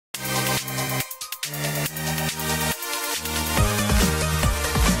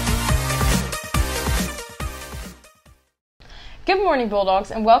Good morning, Bulldogs,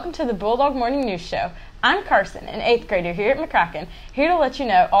 and welcome to the Bulldog Morning News Show. I'm Carson, an 8th grader here at McCracken, here to let you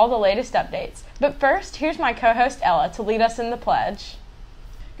know all the latest updates. But first, here's my co-host Ella to lead us in the pledge.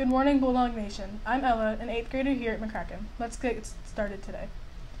 Good morning, Bulldog Nation. I'm Ella, an 8th grader here at McCracken. Let's get started today.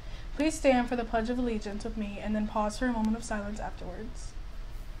 Please stand for the Pledge of Allegiance with me and then pause for a moment of silence afterwards.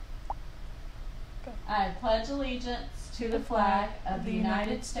 Go. I pledge allegiance to the flag of the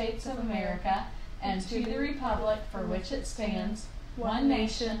United States of America and to the republic for which it stands, one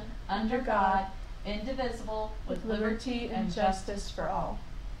nation, under God, indivisible, with liberty and justice for all.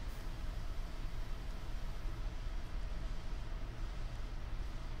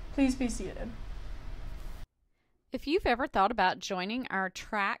 Please be seated. If you've ever thought about joining our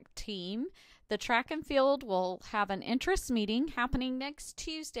track team, the track and field will have an interest meeting happening next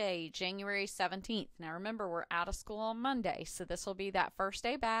Tuesday, January 17th. Now remember, we're out of school on Monday, so this will be that first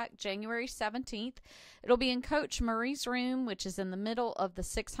day back, January 17th. It'll be in Coach Murray's room, which is in the middle of the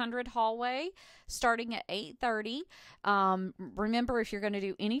 600 hallway, starting at 8:30. Remember, if you're going to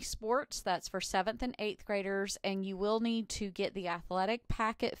do any sports, that's for 7th and 8th graders, and you will need to get the athletic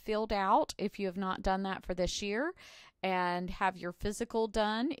packet filled out if you have not done that for this year, and have your physical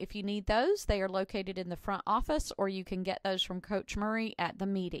done. If you need those, they are located in the front office, or you can get those from Coach Murray at the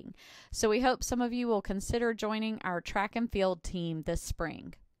meeting. So we hope some of you will consider joining our track and field team this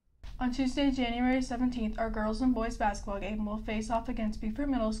spring. On Tuesday, January 17th, our girls and boys basketball game will face off against Beaufort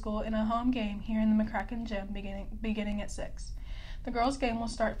Middle School in a home game here in the McCracken Gym beginning at 6. The girls' game will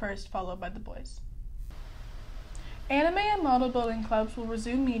start first, followed by the boys. Anime and model building clubs will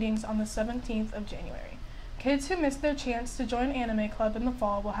resume meetings on the 17th of January. Kids who missed their chance to join Anime Club in the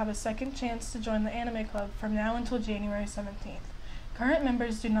fall will have a second chance to join the Anime Club from now until January 17th. Current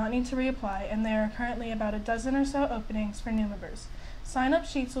members do not need to reapply, and there are currently about a dozen or so openings for new members. Sign-up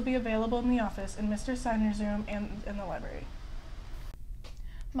sheets will be available in the office, in Mr. Signer's room, and in the library.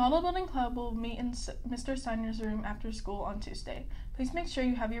 Model Building Club will meet in Mr. Signer's room after school on Tuesday. Please make sure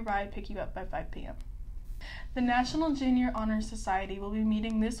you have your ride pick you up by 5 p.m. The National Junior Honor Society will be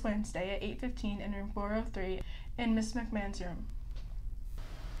meeting this Wednesday at 8:15 in room 403 in Miss McMahon's room.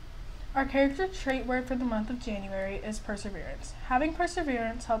 Our character trait word for the month of January is perseverance. Having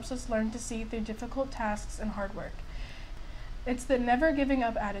perseverance helps us learn to see through difficult tasks and hard work. It's the never giving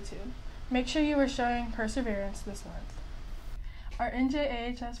up attitude. Make sure you are showing perseverance this month. Our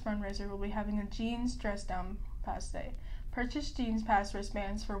NJAHS fundraiser will be having a jeans dress down pass day. Purchase jeans pass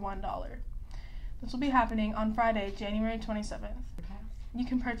wristbands for $1. This will be happening on Friday, January 27th. You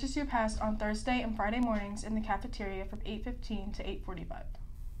can purchase your pass on Thursday and Friday mornings in the cafeteria from 8:15 to 8:45.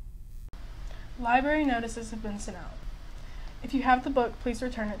 Library notices have been sent out. If you have the book, please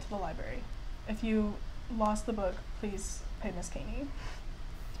return it to the library. If you lost the book, please pay Miss Caney.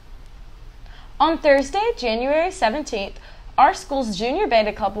 On Thursday, January 17th, our school's Junior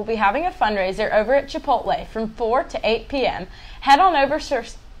Beta Club will be having a fundraiser over at Chipotle from 4 to 8 p.m. Head on over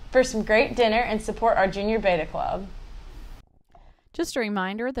for some great dinner and support our Junior Beta Club. Just a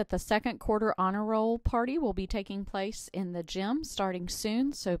reminder that the second quarter honor roll party will be taking place in the gym starting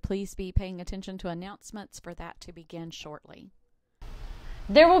soon, so please be paying attention to announcements for that to begin shortly.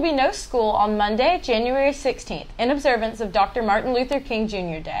 There will be no school on Monday, January 16th, in observance of Dr. Martin Luther King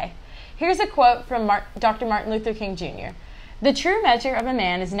Jr. Day. Here's a quote from Dr. Martin Luther King Jr. "The true measure of a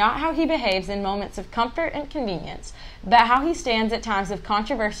man is not how he behaves in moments of comfort and convenience, but how he stands at times of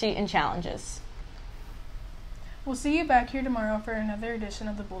controversy and challenges." We'll see you back here tomorrow for another edition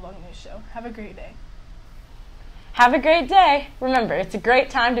of the Bulldog News Show. Have a great day. Have a great day. Remember, it's a great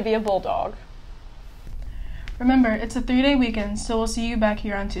time to be a Bulldog. Remember, it's a 3-day weekend, so we'll see you back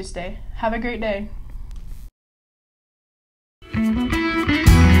here on Tuesday. Have a great day.